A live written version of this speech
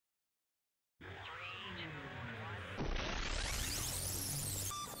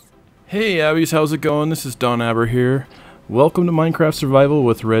Hey Abbies, how's it going? This is donaber here. Welcome to Minecraft Survival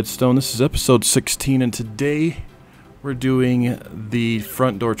with Redstone. This is episode 16, and today we're doing the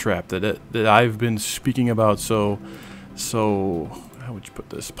front door trap that I've been speaking about. So how would you put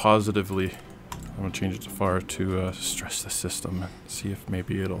this positively? I'm gonna change it to far to stress the system. See if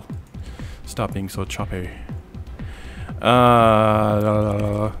maybe it'll stop being so choppy.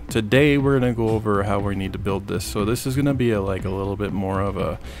 Today we're gonna go over how we need to build this. So this is gonna be like a little bit more of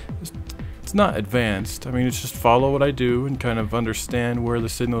a, it's not advanced. I mean, it's just follow what I do and kind of understand where the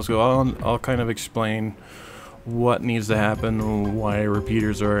signals go. I'll kind of explain what needs to happen, why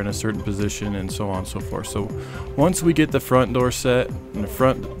repeaters are in a certain position, and so on and so forth. So once we get the front door set and the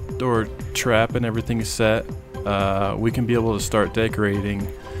front door trap and everything set, we can be able to start decorating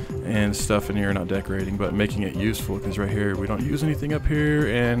and stuff in here. Not decorating, but making it useful, because right here we don't use anything up here,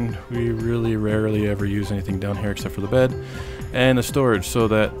 and we really rarely ever use anything down here except for the bed and the storage, so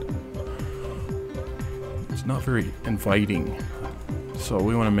that it's not very inviting. So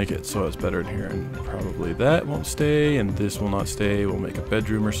we want to make it so it's better in here, and probably that won't stay and this will not stay. We'll make a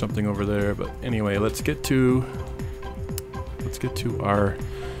bedroom or something over there. But anyway, let's get to our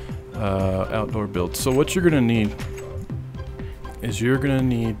outdoor build. So what you're gonna need is you're gonna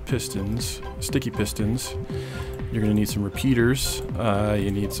need pistons, sticky pistons. You're gonna need some repeaters. You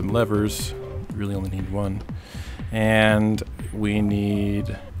need some levers. You really only need one, and we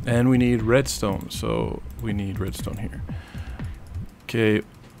need redstone. So we need redstone here. Okay,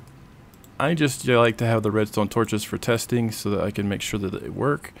 I just like to have the redstone torches for testing so that I can make sure that they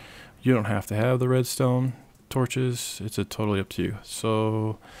work. You don't have to have the redstone torches. It's totally up to you.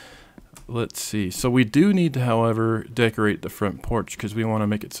 So let's see. So we do need to, however, decorate the front porch, because we want to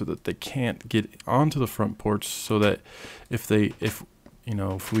make it so that they can't get onto the front porch, so that if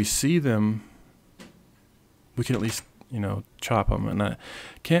we see them, we can at least, chop them. And I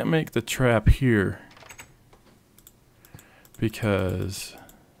can't make the trap here because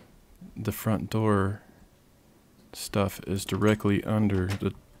the front door stuff is directly under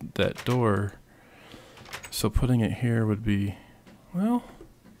that door. So putting it here would be, well,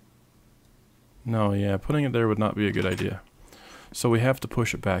 no, yeah, putting it there would not be a good idea. So we have to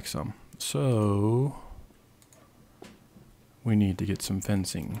push it back some. So we need to get some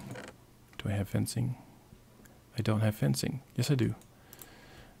fencing. Do I have fencing? I don't have fencing. Yes, I do.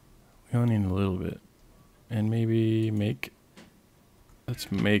 We only need a little bit. And maybe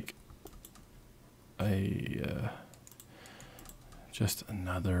let's make a just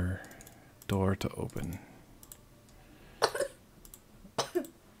another door to open.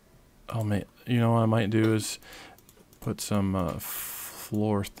 You know what I might do is put some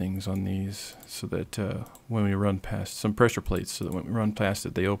floor things on these, so that when we run past, some pressure plates, so that when we run past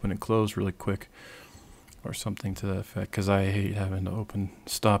it, they open and close really quick, or something to that effect, because I hate having to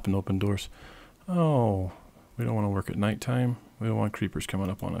stop and open doors. Oh, we don't want to work at nighttime. We don't want creepers coming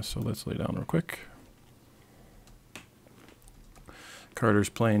up on us, so let's lay down real quick. Carter's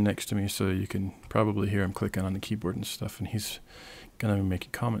playing next to me, so you can probably hear him clicking on the keyboard and stuff, and he's gonna be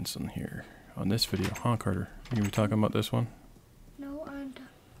making comments on here on this video, huh, Carter? You gonna be talking about this one? No, I'm not.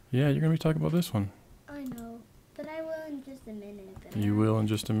 Yeah, you're gonna be talking about this one. I know, but I will in just a minute. You will in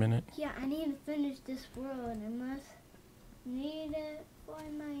just a minute? Yeah, I need to finish this world. I must need it for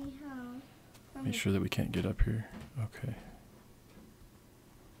my house. Make sure that we can't get up here. Okay.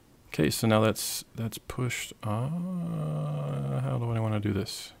 Okay, so now that's pushed. How do I want to do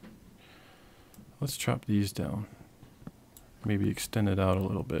this? Let's chop these down. Maybe extend it out a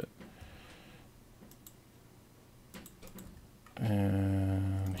little bit.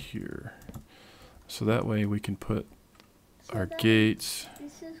 And here. So that way we can put our gates.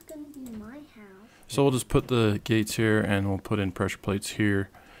 This is going to be my house. So we'll just put the gates here, and we'll put in pressure plates here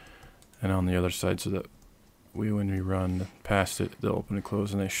and on the other side, so that when we run past it, they'll open and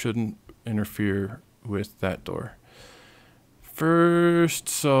close, and they shouldn't interfere with that door. First,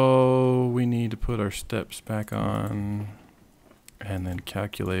 so we need to put our steps back on, and then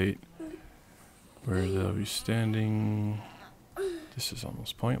calculate where they'll be standing. This is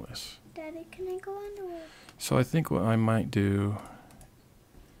almost pointless. Daddy, can I go underwear? So I think what I might do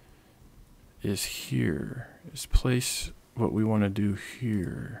is place what we want to do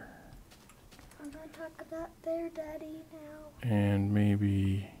here. I'm going to talk about there, Daddy, now. And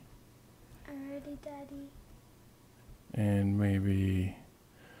maybe... I'm ready, Daddy. And maybe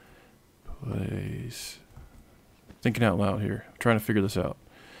place... Thinking out loud here. I'm trying to figure this out.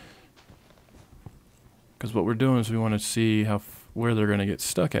 Because what we're doing is we want to see where they're going to get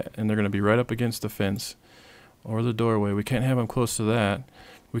stuck at. And they're going to be right up against the fence or the doorway. We can't have them close to that.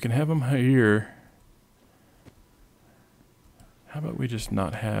 We can have them here. How about we just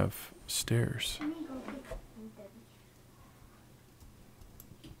not have stairs. Let me go pick up them.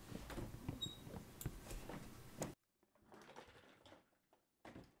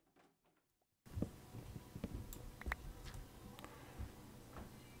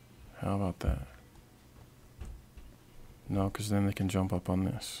 How about that? No, because then they can jump up on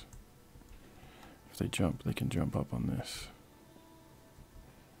this. If they jump, they can jump up on this.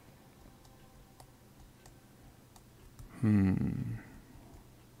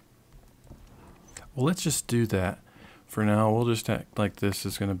 Well, let's just do that. For now, we'll just act like this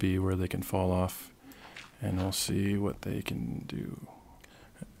is going to be where they can fall off. And we'll see what they can do.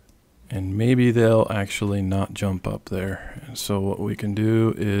 And maybe they'll actually not jump up there. And so what we can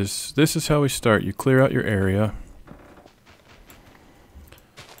do is, this is how we start. You clear out your area.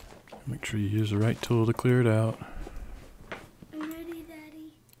 Make sure you use the right tool to clear it out. I'm ready,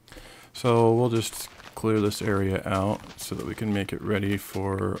 Daddy. So we'll just clear this area out so that we can make it ready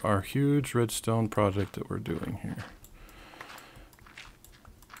for our huge redstone project that we're doing here.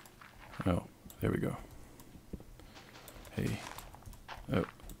 Oh, there we go. Hey. Oh.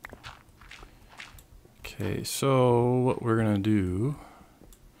 Okay, so what we're gonna do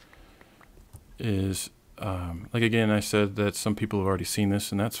is, like again, I said that some people have already seen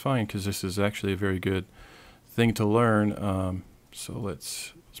this, and that's fine because this is actually a very good thing to learn. So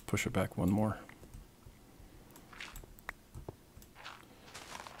let's push it back one more.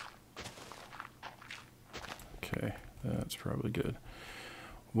 Okay, that's probably good.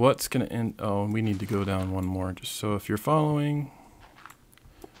 What's gonna end? Oh, we need to go down one more. Just so if you're following,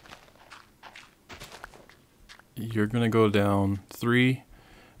 you're gonna go down 3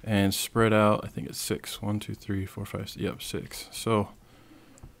 and spread out. I think it's 6. 1, 2, 3, 4, 5. Yep, 6. So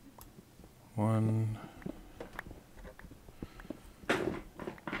 1.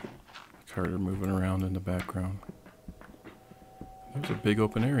 Carter moving around in the background. There's a big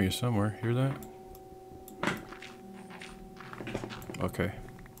open area somewhere. Hear that? Okay.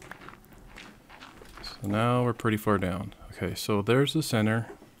 So now we're pretty far down. Okay, so there's the center.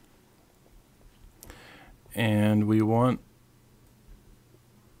 And we want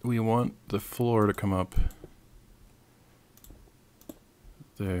the floor to come up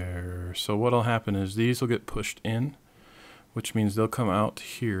there. So what'll happen is these will get pushed in, which means they'll come out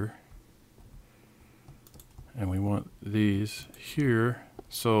here. And we want these here.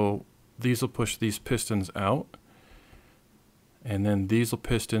 So these will push these pistons out. And then these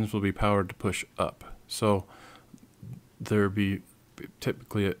pistons will be powered to push up. So there'll be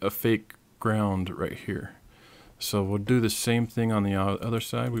typically a fake ground right here. So we'll do the same thing on the other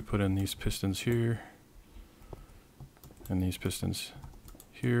side. We put in these pistons here. And these pistons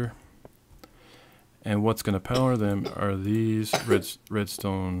here. And what's going to power them are these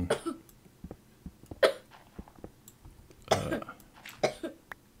redstone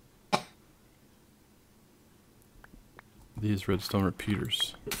these redstone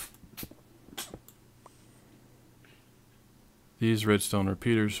repeaters. These redstone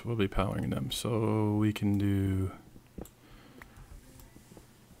repeaters will be powering them. So we can do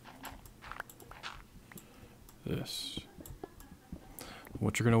this.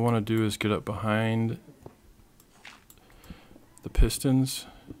 What you're going to want to do is get up behind the pistons.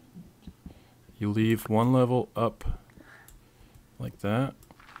 You leave one level up like that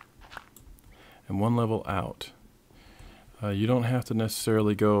and one level out. You don't have to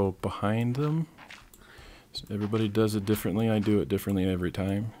necessarily go behind them. So everybody does it differently. I do it differently every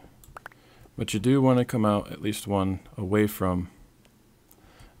time. But you do want to come out at least one away from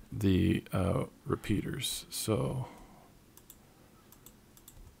the repeaters. So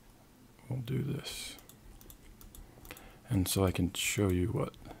we'll do this. And so I can show you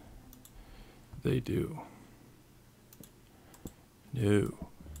what they do. No.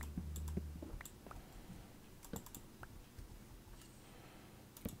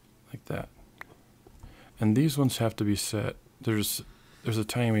 Like that. And these ones have to be set. There's a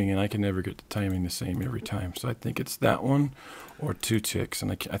timing, and I can never get the timing the same every time. So I think it's that one or 2 ticks,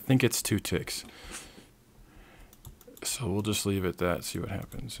 and I think it's 2 ticks. So we'll just leave it that, see what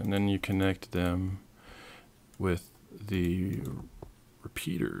happens. And then you connect them with the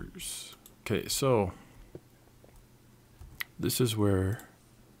repeaters. Okay, so this is where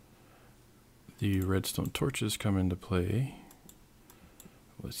the redstone torches come into play.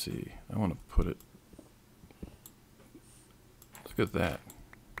 Let's see, I want to put it, look at that.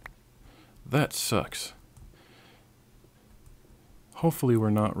 That sucks. Hopefully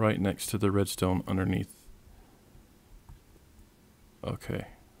we're not right next to the redstone underneath. Okay,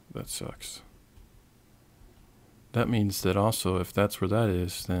 that sucks. That means that also, if that's where that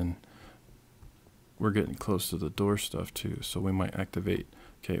is, then we're getting close to the door stuff too. So we might activate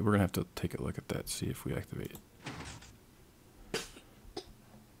Okay, we're gonna have to take a look at that, see if we activate it.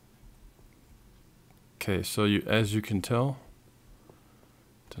 Okay, so as you can tell,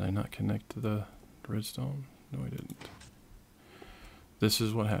 did I not connect to the redstone? No, I didn't. This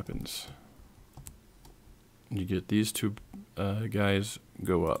is what happens. You get these two guys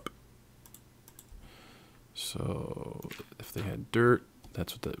go up. So if they had dirt,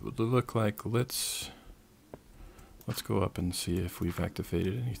 that's what that would look like. Let's go up and see if we've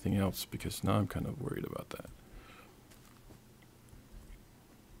activated anything else, because now I'm kind of worried about that.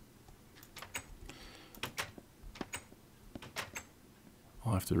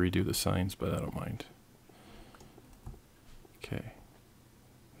 I'll have to redo the signs, but I don't mind. Okay.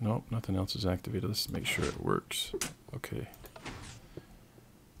 Nope, nothing else is activated. Let's make sure it works. Okay.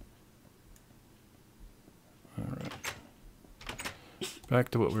 Alright. Back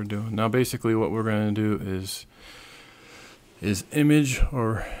to what we're doing. Now basically what we're going to do is image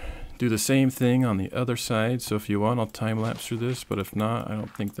or do the same thing on the other side. So if you want, I'll time lapse through this, but if not, I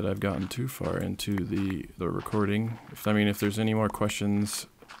don't think that I've gotten too far into the recording. If there's any more questions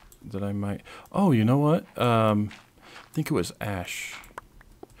that I might... Oh, you know what? I think it was Ash.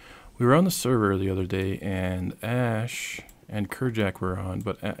 We were on the server the other day, and Ash and Kerjack were on,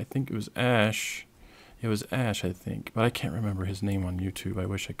 but I think it was Ash. It was Ash, I think, but I can't remember his name on YouTube. I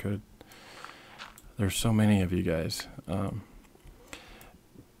wish I could. There's so many of you guys.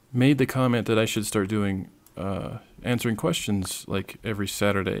 Made the comment that I should start doing answering questions like every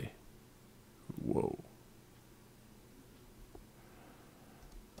Saturday. Whoa.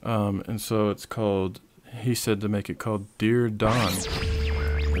 And so it's called, he said to make it called Dear Dawn.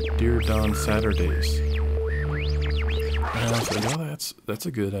 Dear Dawn Saturdays. And I was like, oh, that's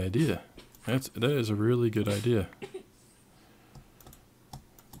a good idea. That is a really good idea.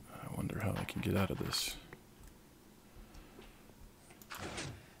 I wonder how I can get out of this.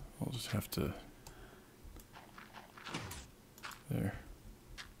 I'll just have to... There.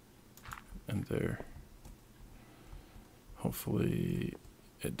 And there. Hopefully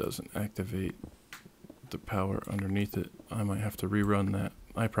it doesn't activate the power underneath it. I might have to rerun that.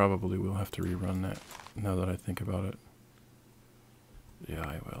 I probably will have to rerun that now that I think about it. Yeah,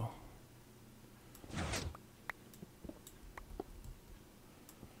 I will.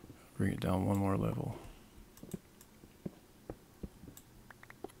 Bring it down one more level.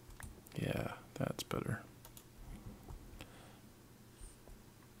 Yeah, that's better.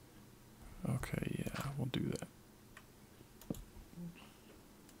 Okay, yeah, we'll do that.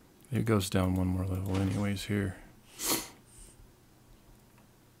 It goes down one more level anyways here.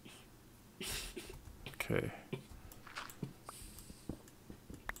 Okay.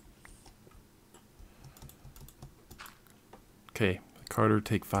 Okay, Carter,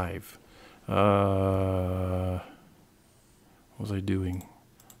 take 5. What was I doing?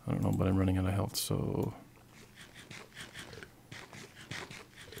 I don't know, but I'm running out of health, so...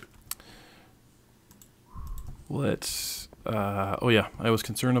 Let's... oh yeah, I was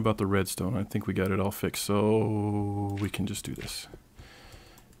concerned about the redstone. I think we got it all fixed, so we can just do this.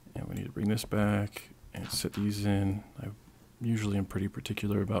 And we need to bring this back and set these in. I usually am pretty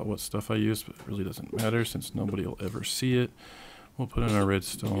particular about what stuff I use, but it really doesn't matter since nobody will ever see it. We'll put in our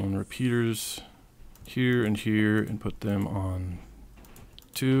redstone repeaters here and here and put them on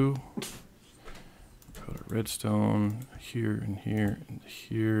 2. Put our redstone here and here and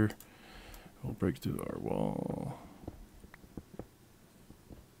here. We'll break through our wall.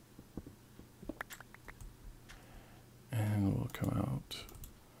 And we'll come out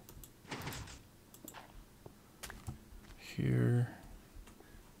here.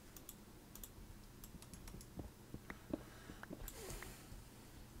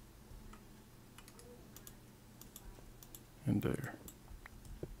 And there.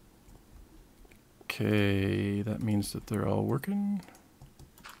 Okay, that means that they're all working.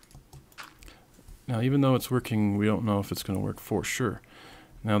 Now, even though it's working, we don't know if it's going to work for sure.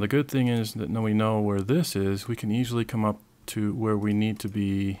 Now, the good thing is that now we know where this is, we can easily come up to where we need to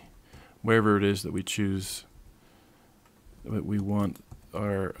be, wherever it is that we choose that we want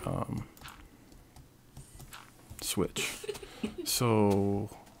our switch. So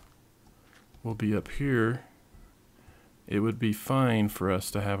we'll be up here. It would be fine for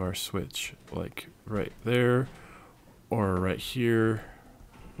us to have our switch like right there or right here,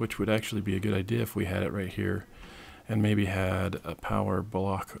 which would actually be a good idea if we had it right here and maybe had a power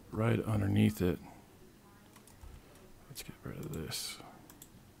block right underneath it. Let's get rid of this.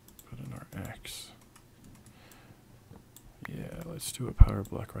 Put in our X. Yeah, let's do a power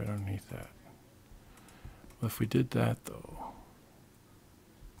block right underneath that. Well, if we did that though,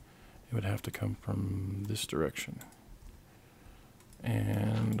 it would have to come from this direction.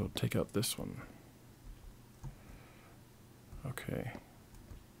 And we'll take out this one. Okay.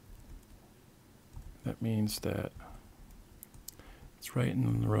 That means that it's right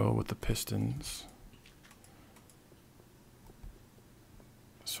in the row with the pistons.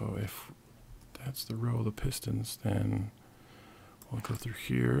 So if that's the row of the pistons, then we'll go through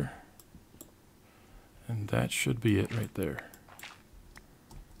here. And that should be it right there.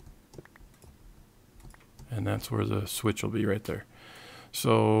 And that's where the switch will be, right there.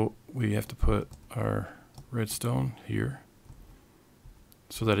 So we have to put our redstone here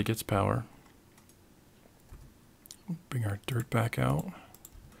so that it gets power. Bring our dirt back out.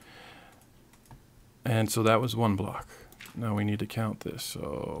 And so that was one block. Now we need to count this.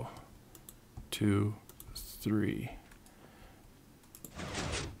 So 2, 3.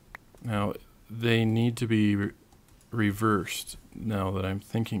 Now they need to be reversed now that I'm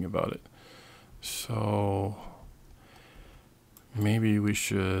thinking about it. So maybe we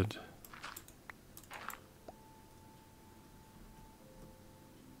should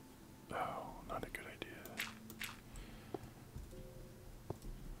not a good idea.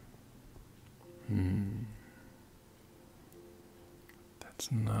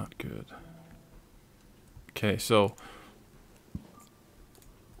 That's not good. Okay, so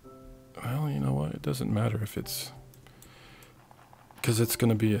well, you know what? It doesn't matter if it's because it's going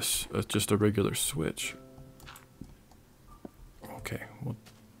to be just a regular switch. Okay, well.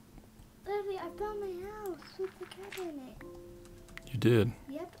 Literally, I found my house with the cat in it. You did?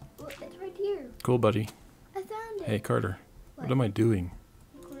 Yep, look, it's right here. Cool, buddy. I found it. Hey, Carter. What am I doing?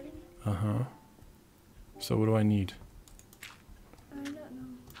 Recording? Uh-huh. So what do I need? I don't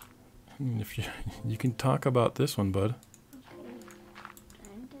know. If you can talk about this one, bud. Okay.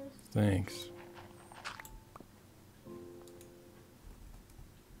 Thanks.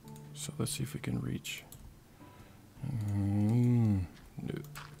 So let's see if we can reach. No.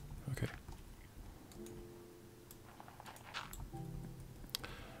 Okay.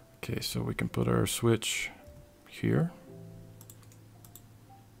 Okay, so we can put our switch here.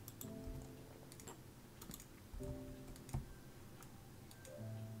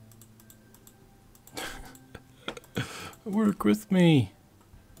 Work with me.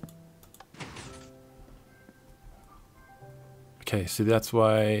 Okay, see, that's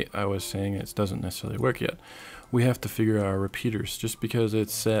why I was saying it doesn't necessarily work yet. We have to figure out our repeaters. Just because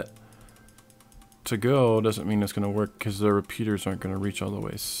it's set to go doesn't mean it's going to work, because the repeaters aren't going to reach all the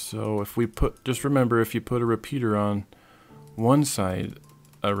way. So if we put, just remember, if you put a repeater on one side,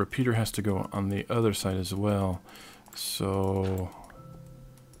 a repeater has to go on the other side as well. So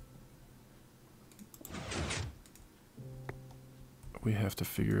we have to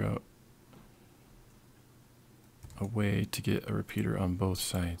figure out a way to get a repeater on both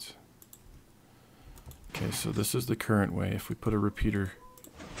sides. Okay, so this is the current way. If we put a repeater,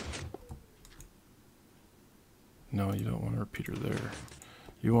 no, you don't want a repeater there.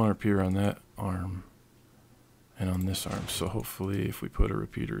 You want a repeater on that arm and on this arm. So hopefully if we put a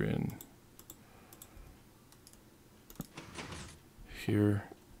repeater in here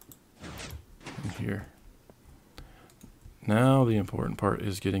and here. Now the important part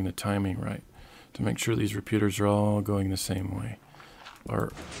is getting the timing right to make sure these repeaters are all going the same way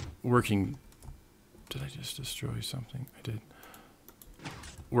or working. Did I just destroy something? I did.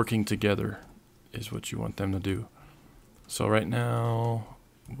 Working together is what you want them to do. So right now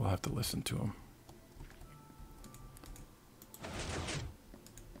we'll have to listen to them.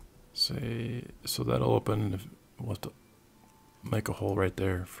 Say, so that'll open, and we'll have to make a hole right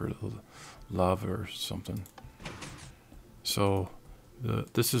there for the lava or something. So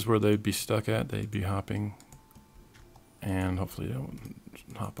this is where they'd be stuck at. They'd be hopping, and hopefully they don't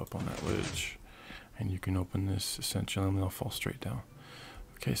hop up on that ledge. And you can open this essentially, and they'll fall straight down.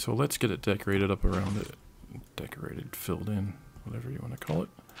 Okay, so let's get it decorated up around it. Decorated, filled in, whatever you want to call it.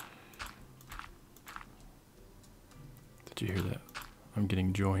 Did you hear that? I'm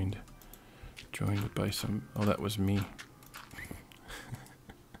getting joined. Joined by some, oh, that was me.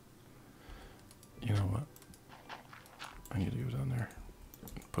 You know what? I need to go down there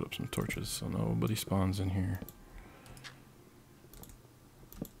and put up some torches so nobody spawns in here.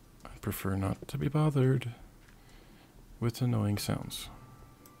 I prefer not to be bothered with annoying sounds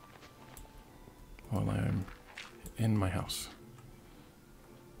while I am in my house.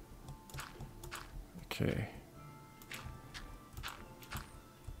 Okay.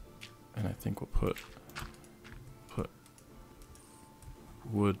 And I think we'll put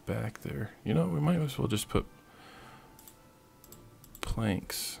wood back there. You know, we might as well just put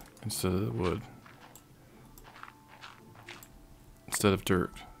planks instead of the wood. Instead of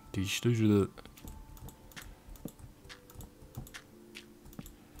dirt.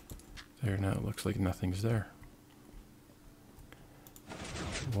 There, now it looks like nothing's there.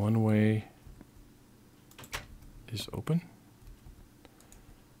 One way is open.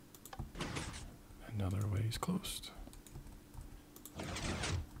 Another way is closed.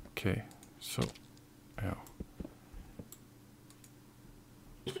 Okay, so, ow.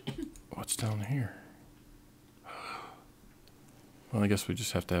 What's down here? Well, I guess we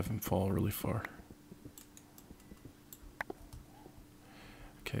just have to have him fall really far.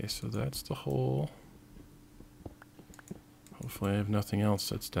 Okay, so that's the hole. Hopefully I have nothing else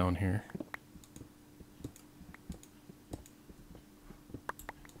that's down here.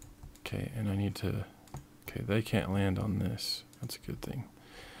 Okay, and I need to... Okay, they can't land on this. That's a good thing.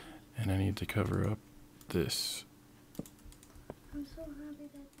 And I need to cover up this. I'm so happy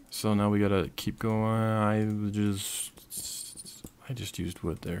that... So now we gotta keep going. I just used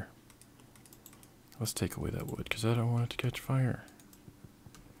wood there. Let's take away that wood, because I don't want it to catch fire.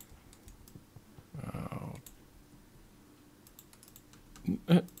 Oh.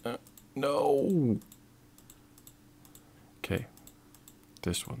 No! Okay.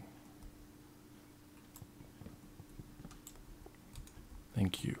 This one.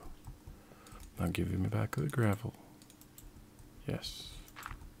 Thank you. Now give me back the gravel. Yes.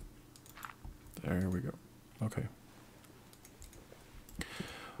 There we go. Okay.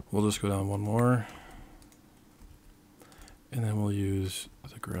 We'll just go down one more. And then we'll use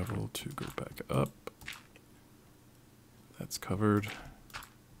the gravel to go back up. That's covered.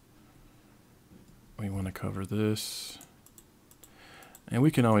 We want to cover this. And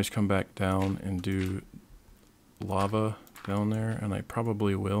we can always come back down and do lava down there, and I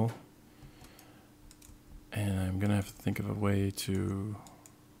probably will. And I'm gonna have to think of a way to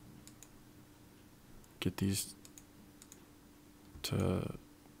get these to...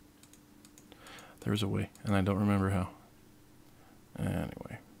 There's a way, and I don't remember how.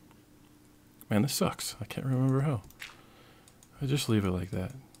 Anyway. Man, this sucks. I can't remember how. I just leave it like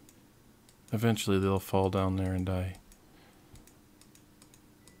that. Eventually they'll fall down there and die.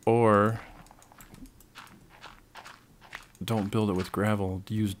 Or don't build it with gravel.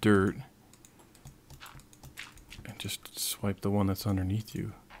 Use dirt. And just swipe the one that's underneath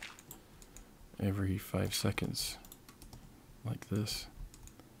you every 5 seconds. Like this.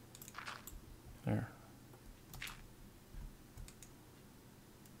 There.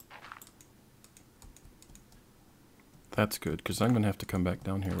 That's good, because I'm going to have to come back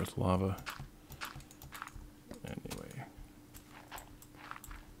down here with lava. Anyway.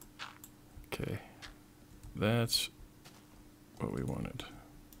 Okay. That's what we wanted.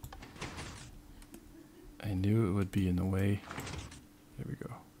 I knew it would be in the way. There we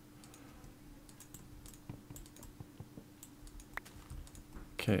go.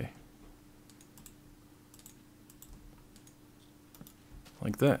 Okay.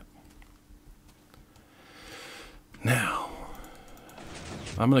 Like that. Now,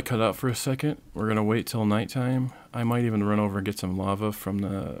 I'm going to cut out for a second. We're going to wait till nighttime. I might even run over and get some lava from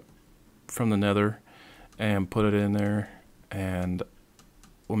the nether and put it in there, and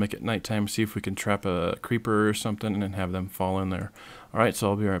we'll make it nighttime, see if we can trap a creeper or something and then have them fall in there. Alright, so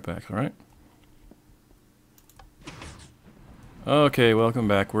I'll be right back, alright? Okay, welcome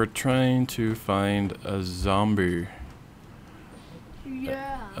back. We're trying to find a zombie.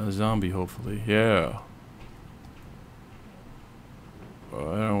 Yeah. A zombie, hopefully. Yeah.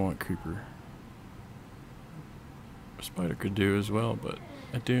 Oh, I don't want creeper. A spider could do as well, but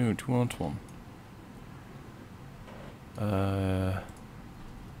I don't want one.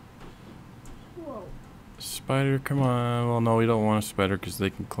 Whoa. Spider, come on. Well, no, we don't want a spider because they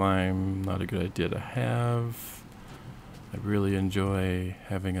can climb. Not a good idea to have. I really enjoy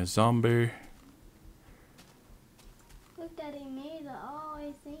having a zombie. Look, Daddy made it all,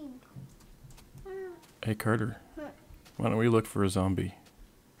 I think. Hey, Carter. Why don't we look for a zombie?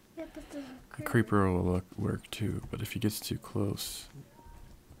 Yeah, but there's A creeper will work too, but if he gets too close...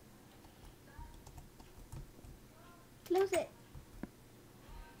 Close it.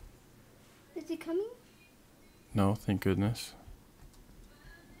 Is he coming? No, thank goodness.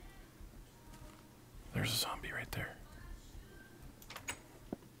 There's a zombie right there.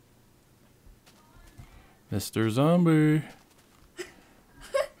 Mr. Zombie!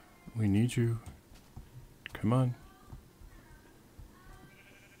 We need you. Come on.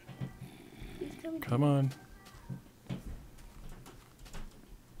 He's coming. Come on.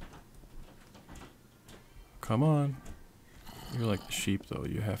 Come on. You're like the sheep though,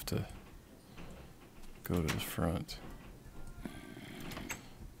 you have to go to the front.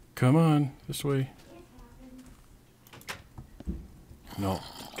 Come on, this way. No,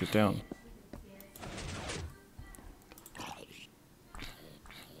 get down.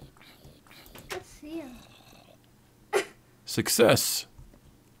 Success.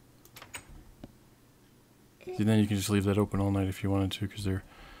 See, then you can just leave that open all night if you wanted to, because they're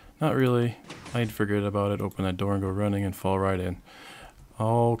not really. I'd forget about it, open that door and go running and fall right in.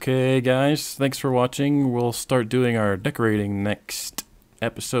 Okay, guys, thanks for watching. We'll start doing our decorating next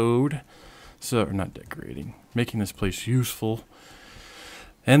episode. So, or not decorating, making this place useful.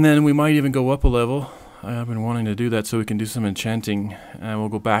 And then we might even go up a level. I've been wanting to do that so we can do some enchanting. And we'll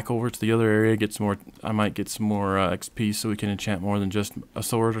go back over to the other area, get some more. I might get some more XP so we can enchant more than just a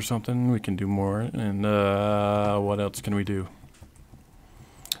sword or something. We can do more. And what else can we do?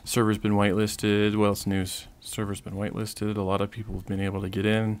 Server's been whitelisted. What else news? Server's been whitelisted. A lot of people have been able to get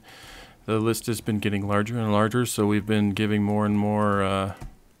in. The list has been getting larger and larger, so we've been giving more and more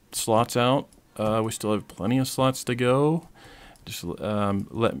slots out. We still have plenty of slots to go. Just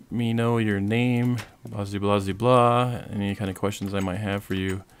let me know your name, blah, blah, blah, blah, any kind of questions I might have for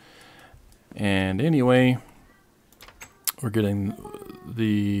you. And anyway, we're getting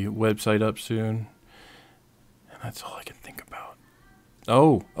the website up soon. And that's all I can think about.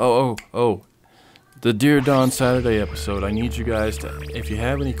 Oh. The Dear Dawn Saturday episode. I need you guys to, if you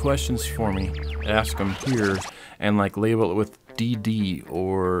have any questions for me, ask them here and like label it with DD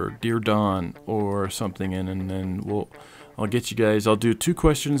or Dear Dawn or something, and then I'll get you guys. I'll do 2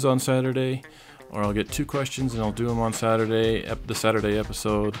 questions on Saturday, or I'll get 2 questions and I'll do them on Saturday, the Saturday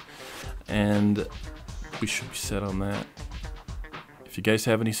episode, and we should be set on that. If you guys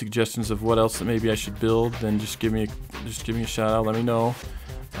have any suggestions of what else that maybe I should build, then just give me a shout out. Let me know.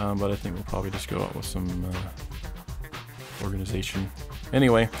 But I think we'll probably just go out with some organization.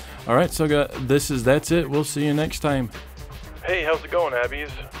 Anyway, all right. So that's it. We'll see you next time. Hey, how's it going,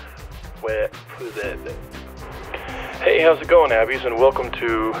 Abbies? Who's that? Hey, how's it going, Abbies, and welcome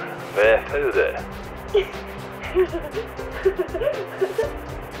to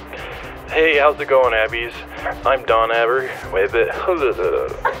Hey, how's it going, Abbies? I'm donaber.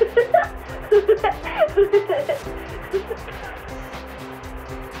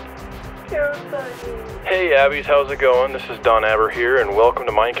 Hey, Abbies, how's it going? This is donaber here, and welcome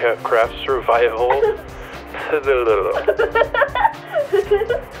to Minecraft Survival.